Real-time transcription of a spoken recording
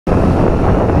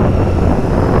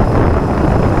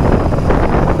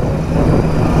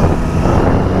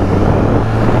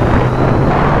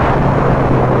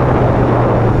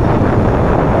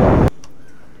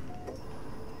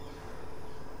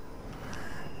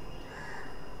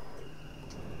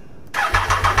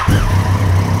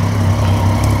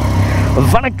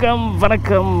வணக்கம்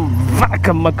வணக்கம்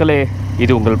வணக்கம் மக்களே,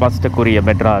 இது உங்கள் பாஸ்டக்குரிய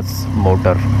Madras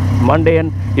motor Monday. And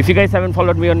if you guys haven't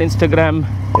followed me on Instagram,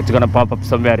 it's gonna pop up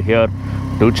somewhere here.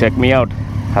 Do check me out.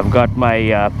 I've got my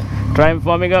Triumph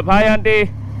warming up. Hi auntie,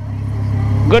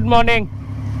 good morning.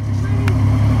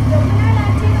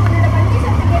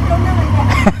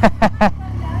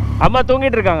 அம்மா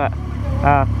தூங்கிட்டு இருக்காங்க.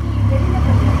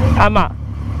 ஆமாம்,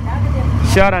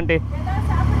 sure aunty.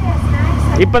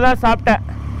 இப்போ தான் சாப்பிட்டேன்.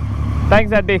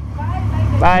 Thanks auntie.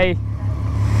 Bye.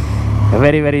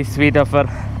 Very very sweet of her.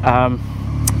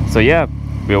 So yeah,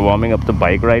 we're warming up the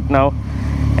bike right now,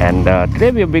 and today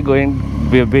we'll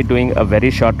be doing a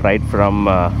very short ride from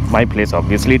my place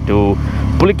obviously to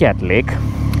Pulicat Lake.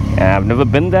 I've never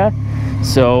been there,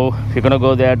 so we're gonna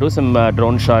go there, do some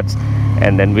drone shots,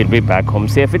 and then we'll be back home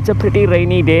safe. It's a pretty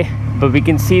rainy day, but we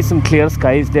can see some clear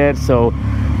skies there, so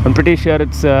I'm pretty sure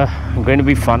it's going to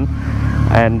be fun.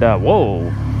 And whoa,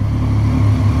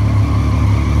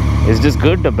 is this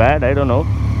good or bad? I don't know.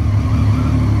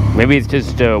 Maybe it's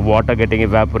just water getting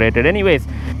evaporated. Anyways,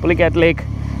 Pulicat Lake,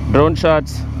 drone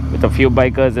shots with a few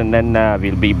bikers, and then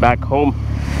we'll be back home.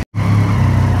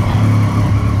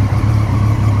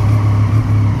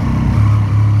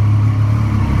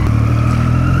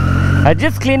 I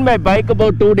just cleaned my bike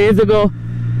about 2 days ago.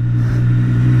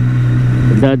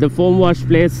 The foam wash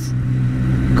place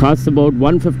costs about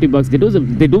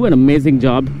 $150. They do an amazing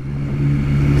job.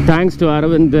 Thanks to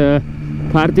Aravind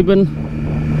Parthiban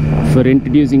for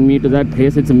introducing me to that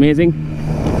place. It's amazing.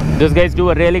 Those guys do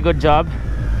a really good job.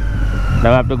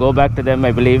 Now I have to go back to them,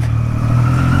 I believe,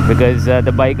 because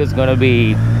the bike is going to be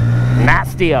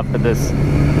nasty after this.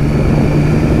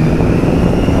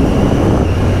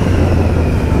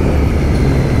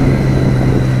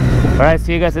 Alright,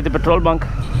 see you guys at the petrol bunk.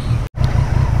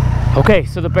 Okay,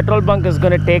 so the petrol bunk is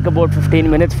going to take about 15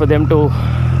 minutes for them to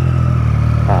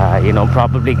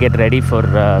probably get ready for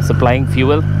supplying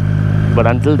fuel. But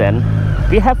until then,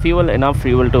 we have enough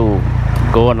fuel to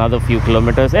go another few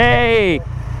kilometers. Hey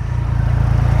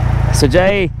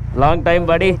Sujay, long time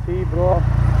buddy. See bro,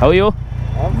 how are you?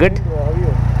 I'm Good fine, bro. How are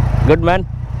you? Good man.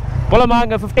 போலாமா?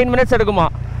 அங்கே 15 minutes எடுக்குமா?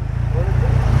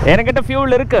 என்கிட்ட fuel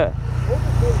இருக்கு.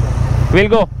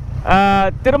 We'll go.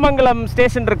 Thirumangalam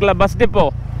station இருக்குல்ல, bus depot.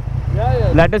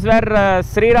 Yeah. That is where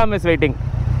Sriram is waiting.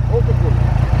 Okay, cool.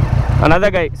 Another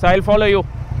guy, so I'll follow you.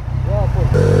 Yeah, cool.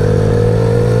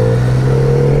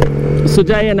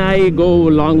 Sujay and I go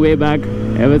a long way back.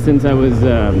 Ever since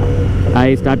I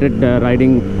started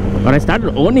riding, or I started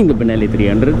owning the Benelli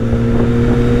 300,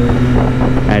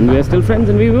 and we are still friends,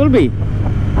 and we will be.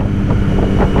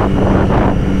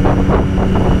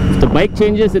 If the bike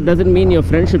changes, it doesn't mean your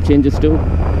friendship changes too.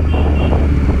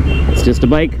 It's just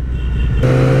a bike.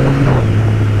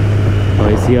 Oh,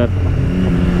 he's here.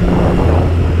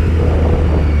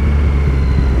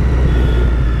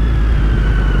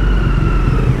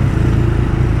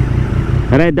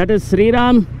 Alright, that is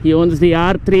Sriram. He owns the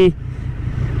R3.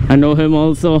 I know him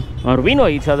also, or we know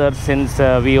each other since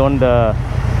we own the...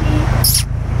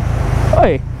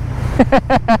 Oi!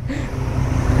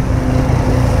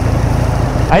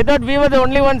 I thought we were the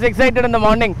only ones excited in the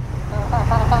morning.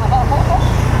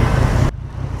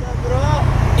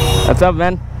 What's up,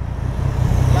 man?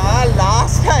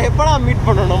 Last time எப்படா meet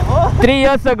பண்ணனும்? 3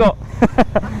 years ago.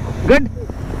 Good.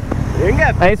 எங்க?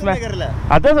 Nice man.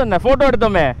 அத சொன்ன photo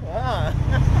எடுத்தோமே.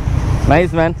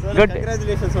 Nice man. Good.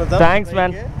 Congratulations for that. Thanks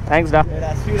man. Thanks da.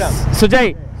 Sriram. Sujay.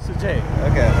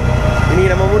 Okay. இனி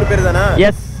நம்ம மூணு பேர் தானா?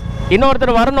 Yes.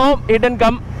 இன்னொருத்தர் வரணும், he didn't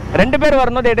come. ரெண்டு பேர்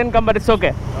வரணும், they didn't come, but it's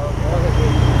okay.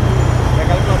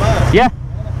 Yeah.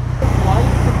 One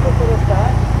picture for the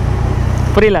start.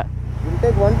 புரியல. We'll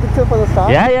take one picture for the start.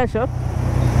 Yeah, sure.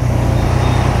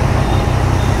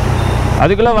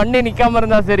 அதுக்குள்ள வண்டி நிக்காம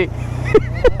இருந்தா சரி.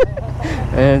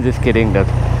 Just kidding,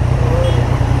 dude.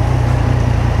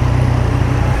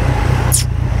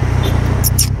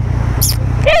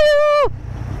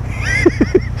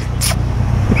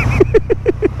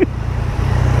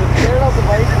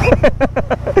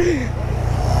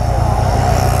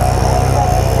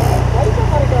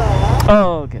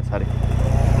 Oh, okay, sorry.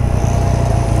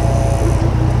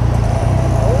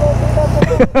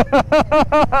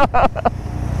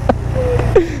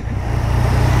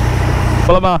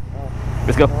 Polama,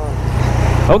 let's go.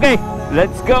 Okay,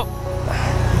 let's go.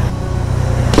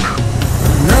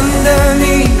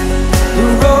 Underneath the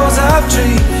rows of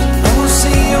trees, I will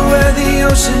see you where the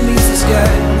ocean meets the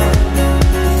sky.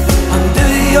 Under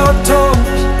your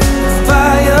toes, the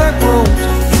fire grows.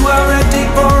 You are ready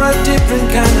for a different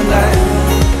kind of life.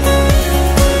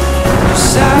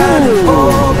 Sad and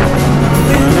old,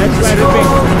 wind is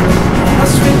cold,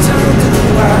 must return to the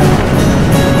wild.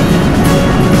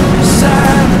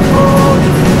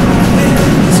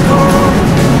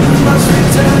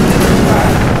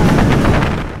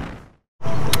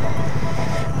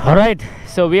 Alright,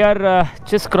 so we are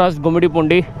just crossed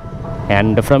Gumidi,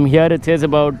 and from here it says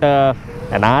about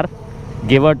an hour,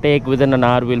 give or take. Within an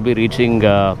hour we'll be reaching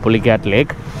Pulicat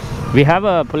Lake. We have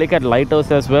a Pulicat lighthouse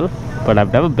as well, but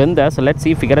I've never been there, so let's see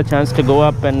if we get a chance to go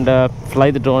up and fly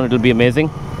the drone. It'll be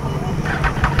amazing.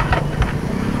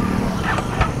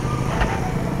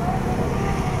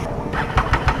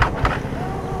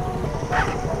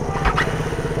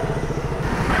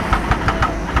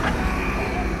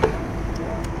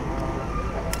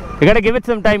 You gotta give it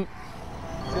some time.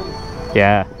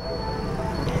 Yeah.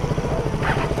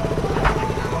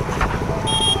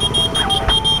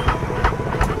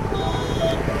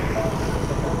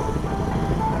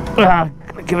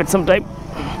 Give it some time.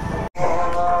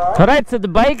 Alright, so the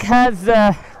bike has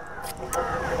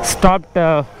stopped.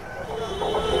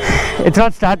 It's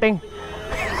not starting.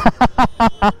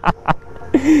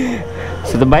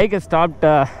 So the bike has stopped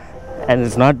and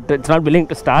it's not willing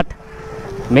to start.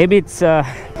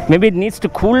 Maybe it needs to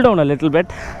cool down a little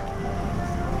bit.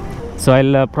 So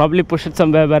I'll probably push it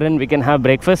somewhere wherein we can have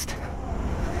breakfast,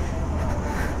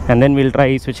 and then we'll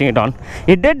try switching it on.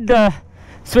 It did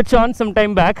switch on some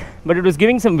time back, but it was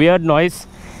giving some weird noise,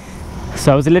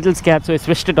 so I was a little scared, so I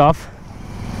switched it off.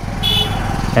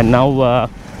 And now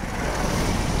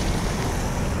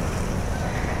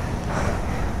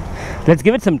let's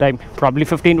give it some time, probably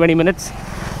 15-20 minutes,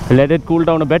 let it cool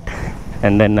down a bit,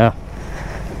 and then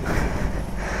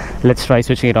let's try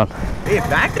switching it on. Hey,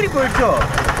 battery poicho.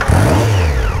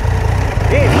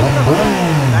 Hey,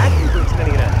 battery poichu.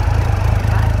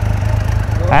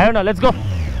 I don't know, let's go.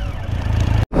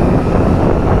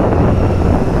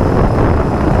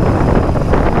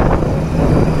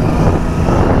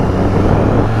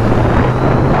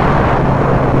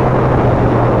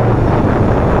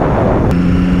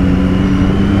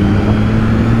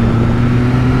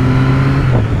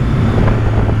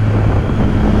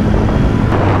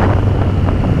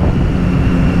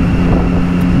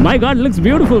 My God, it looks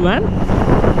beautiful, man.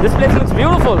 This place looks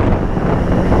beautiful.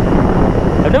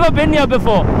 I've never been here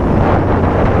before.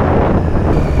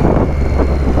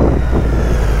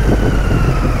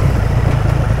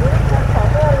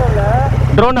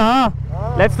 Drone, huh?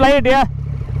 Let's fly it, yeah.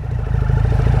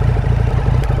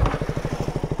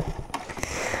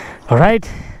 Alright,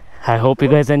 I hope you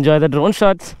guys enjoy the drone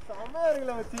shots.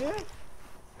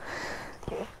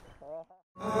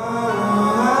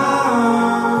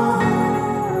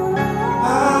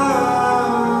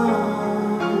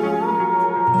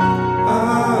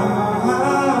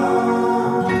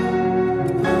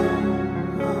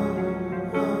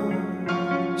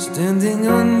 Standing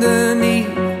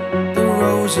underneath the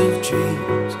rows of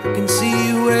trees, I can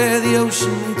see where the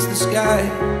ocean meets the sky.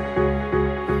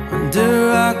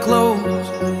 Under our clothes,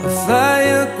 a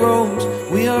fire grows.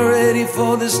 We are ready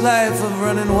for this life of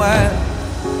running wild.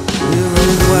 We're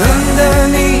running wild.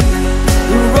 Underneath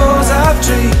the rows of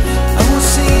trees, I will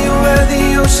see where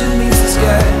the ocean meets the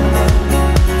sky.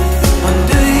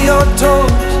 Under your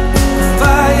toes, the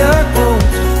fire grows.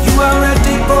 You are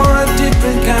ready for a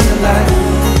different kind of life.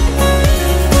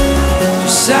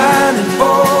 Silent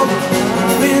ball,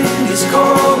 the wind is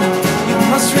calling. You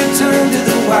must return to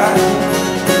the wild.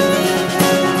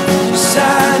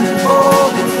 Silent ball,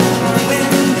 the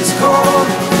wind is calling.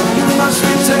 You must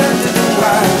return to the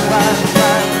wild.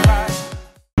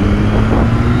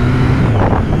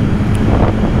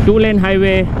 2-lane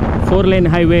highway, 4-lane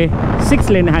highway,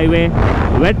 6-lane highway,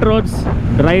 wet roads,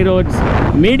 dry roads,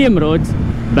 medium roads,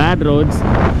 bad roads,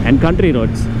 and country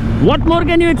roads. What more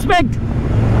can you expect?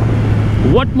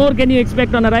 What more can you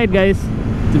expect on a ride, guys?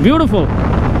 It's beautiful.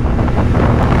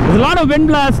 There's a lot of wind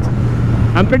blast.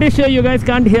 I'm pretty sure you guys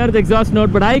can't hear the exhaust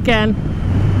note, but I can.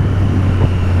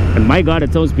 And my God,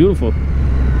 it sounds beautiful.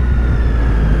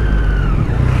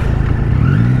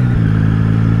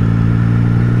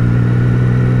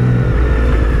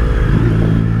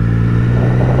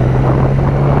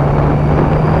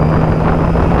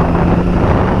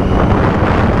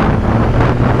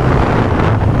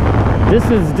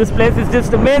 This place is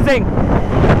just amazing.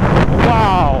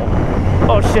 Wow.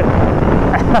 Oh shit.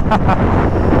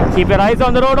 Keep your eyes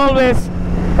on the road always.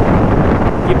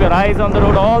 Keep your eyes on the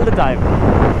road all the time.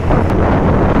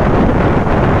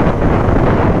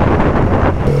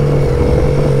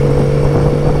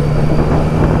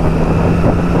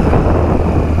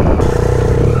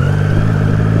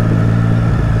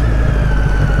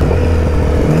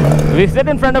 We sit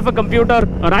in front of a computer,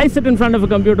 or I sit in front of a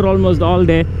computer almost all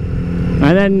day.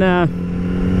 And then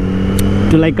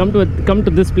to like come to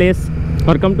this place,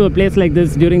 or come to a place like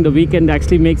this during the weekend,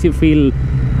 actually makes you feel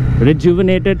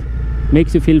rejuvenated,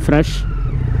 makes you feel fresh,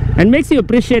 and makes you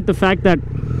appreciate the fact that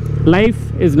life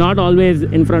is not always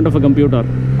in front of a computer,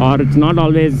 or it's not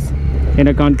always in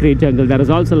a concrete jungle. There is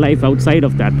also life outside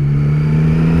of that.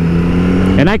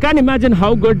 And I can't imagine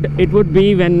how good it would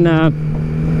be when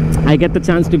I get the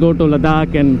chance to go to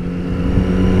Ladakh and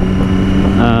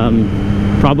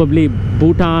probably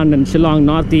Bhutan and Shillong,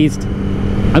 Northeast.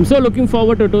 I'm so looking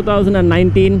forward to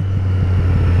 2019.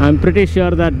 I'm pretty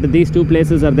sure that these two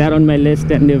places are there on my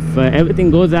list, and if everything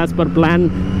goes as per plan,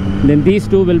 then these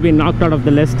two will be knocked out of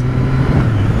the list.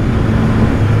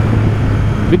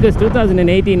 Because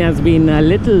 2018 has been a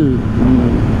little,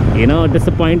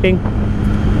 disappointing.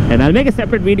 And I'll make a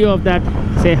separate video of that,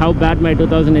 say how bad my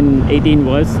 2018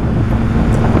 was.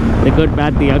 The good,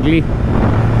 bad, the ugly.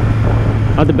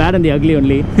 Or the bad and the ugly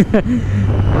only.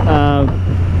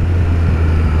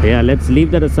 Yeah, let's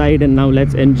leave that aside and now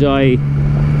let's enjoy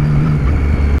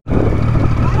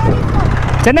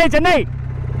Chennai, Chennai!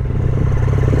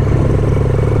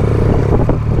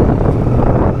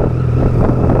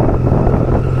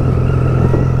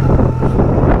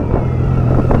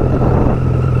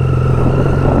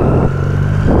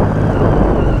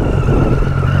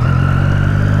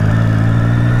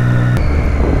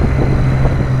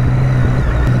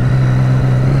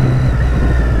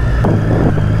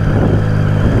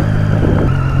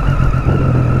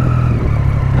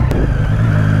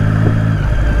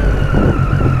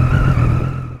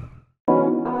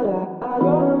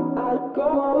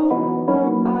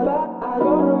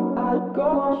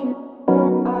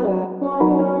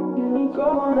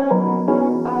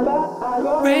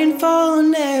 Rainfall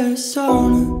in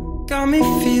Arizona got me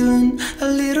feeling a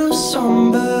little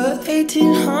somber.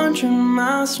 1800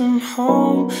 miles from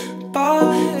home,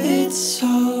 but it's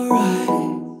alright.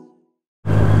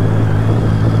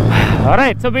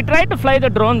 Alright, so we tried to fly the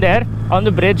drone there on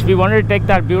the bridge. We wanted to take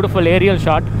that beautiful aerial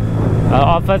shot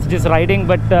of us just riding,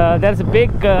 but there's a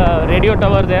big radio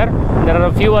tower there. There are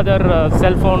a few other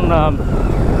cell phone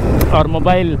or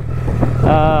mobile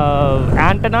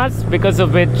antennas, because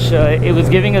of which it was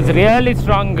giving us really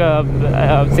strong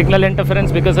signal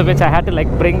interference, because of which I had to like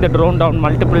bring the drone down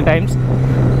multiple times.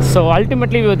 So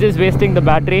ultimately we were just wasting the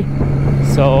battery.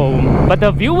 So but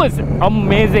the view was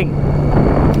amazing.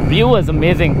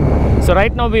 So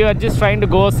right now we are just trying to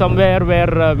go somewhere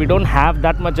where we don't have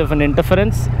that much of an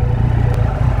interference.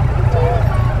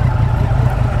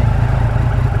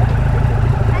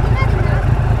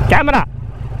 Camera.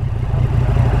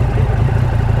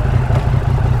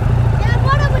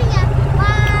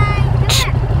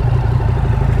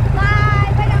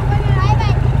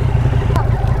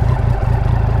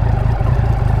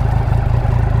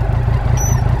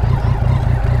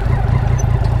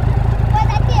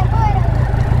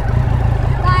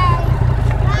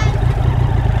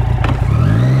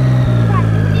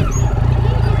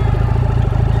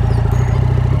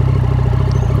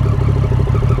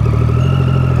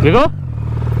 We go?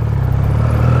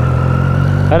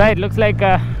 Alright, looks like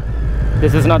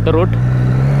this is not the route.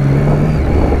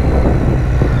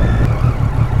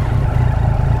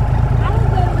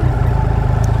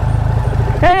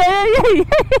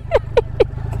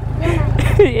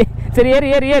 Hey! Sir, here.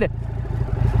 Here.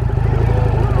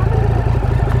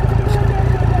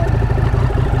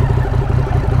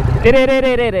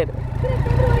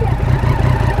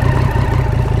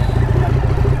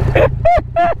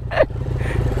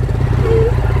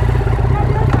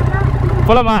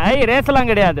 போலாமா? ஐய், ரேஸ்லாம்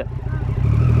கிடையாது.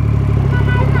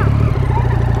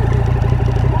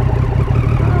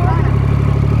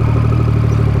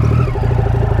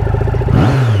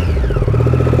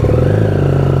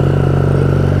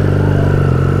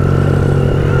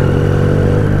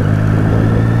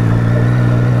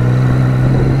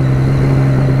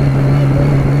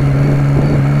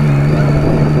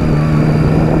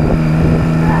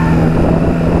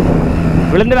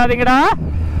 விழுந்துடாதீங்கடா.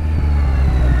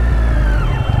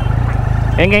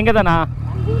 எங்க தானா?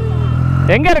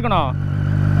 எங்க இருக்கணும்?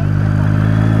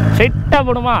 ஸ்ட்ரைட்டா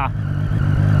போடுமா?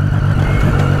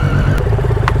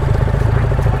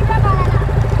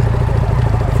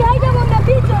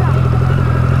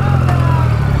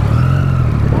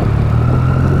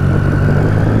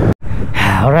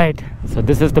 All right, so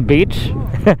this is the beach.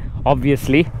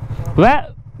 Obviously. Well,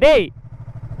 hey.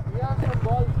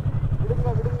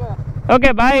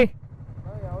 Okay, bye.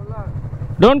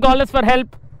 Don't call us for help.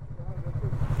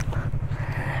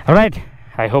 All right,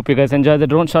 I hope you guys enjoy the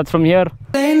drone shots from here.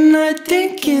 Late night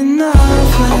thinking of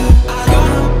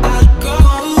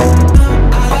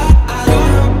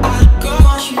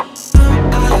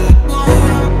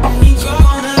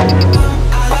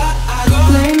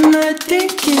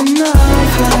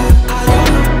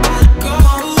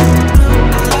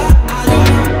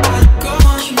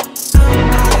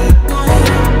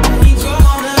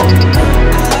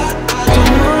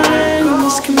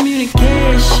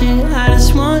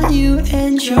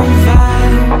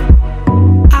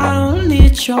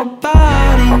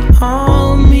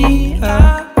call me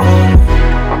at all.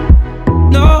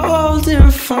 No old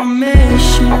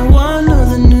information, one of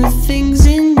the new things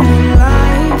in your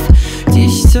life. Do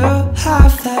you still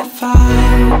have that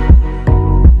vibe?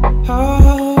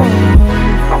 Oh,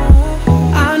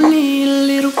 I need a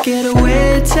little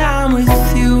getaway time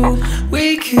with you.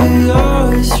 We could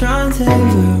always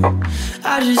rendezvous.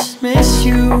 I just miss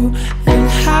you and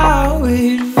how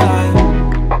we'd vibe.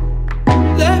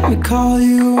 Let me call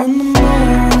you in the morning.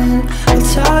 I'll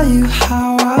tell you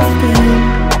how I've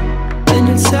been. Then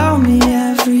you tell me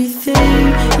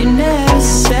everything you never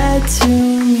said to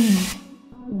me.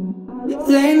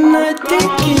 Late night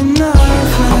thinking of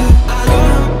her.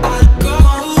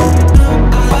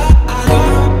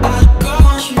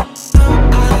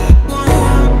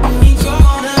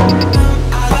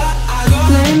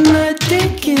 Late night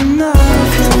thinking of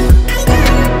her.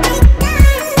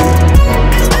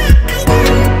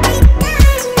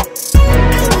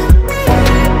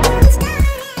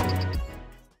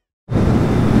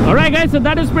 Alright guys, so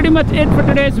that is pretty much it for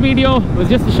today's video. It was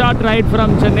just a short ride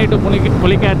from Chennai to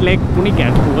Pulicat Lake.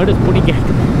 Pulicat? What is Pulicat?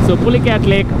 So Pulicat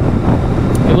Lake.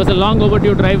 It was a long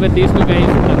overdue drive with these two guys,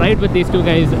 a ride with these two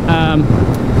guys.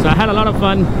 So I had a lot of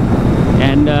fun.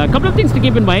 And a couple of things to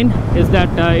keep in mind is that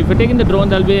if you're taking the drone,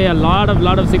 there'll be a lot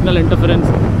of signal interference,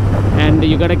 and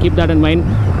you gotta keep that in mind.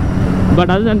 But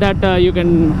other than that, you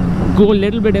can go a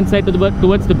little bit inside to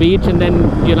towards the beach, and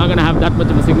then you're not gonna have that much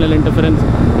of a signal interference.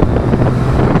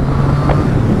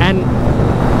 And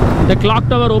the clock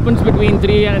tower opens between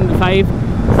 3 and 5,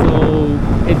 so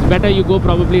it's better you go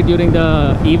probably during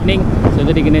the evening so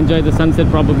that you can enjoy the sunset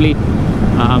probably.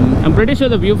 I'm pretty sure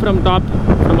the view from up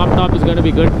top is going to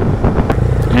be good.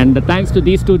 And thanks to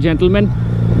these two gentlemen,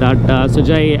 that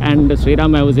Sujay and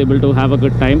Sriram, I was able to have a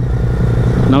good time.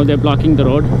 Now they're blocking the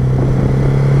road.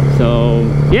 So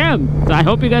yeah, so I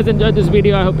hope you guys enjoyed this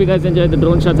video. I hope you guys enjoyed the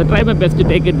drone shots. I tried my best to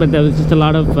take it, but there was just a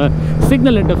lot of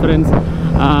signal interference.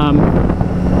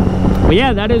 But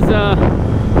yeah, that is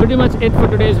pretty much it for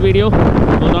today's video.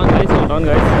 Hold on guys, hold on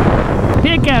guys.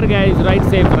 Take care guys, ride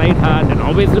safe, ride hard, and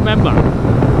always remember,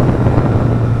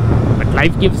 when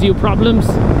life gives you problems,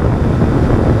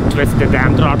 twist the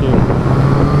damn throttle.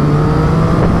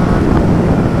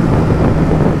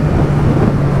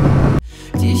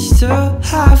 Do you still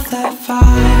have that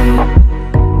vibe?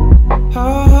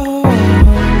 Oh,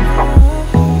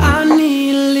 I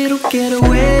need a little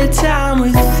getaway time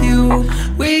with you.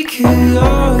 We could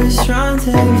always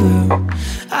rendezvous.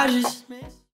 I just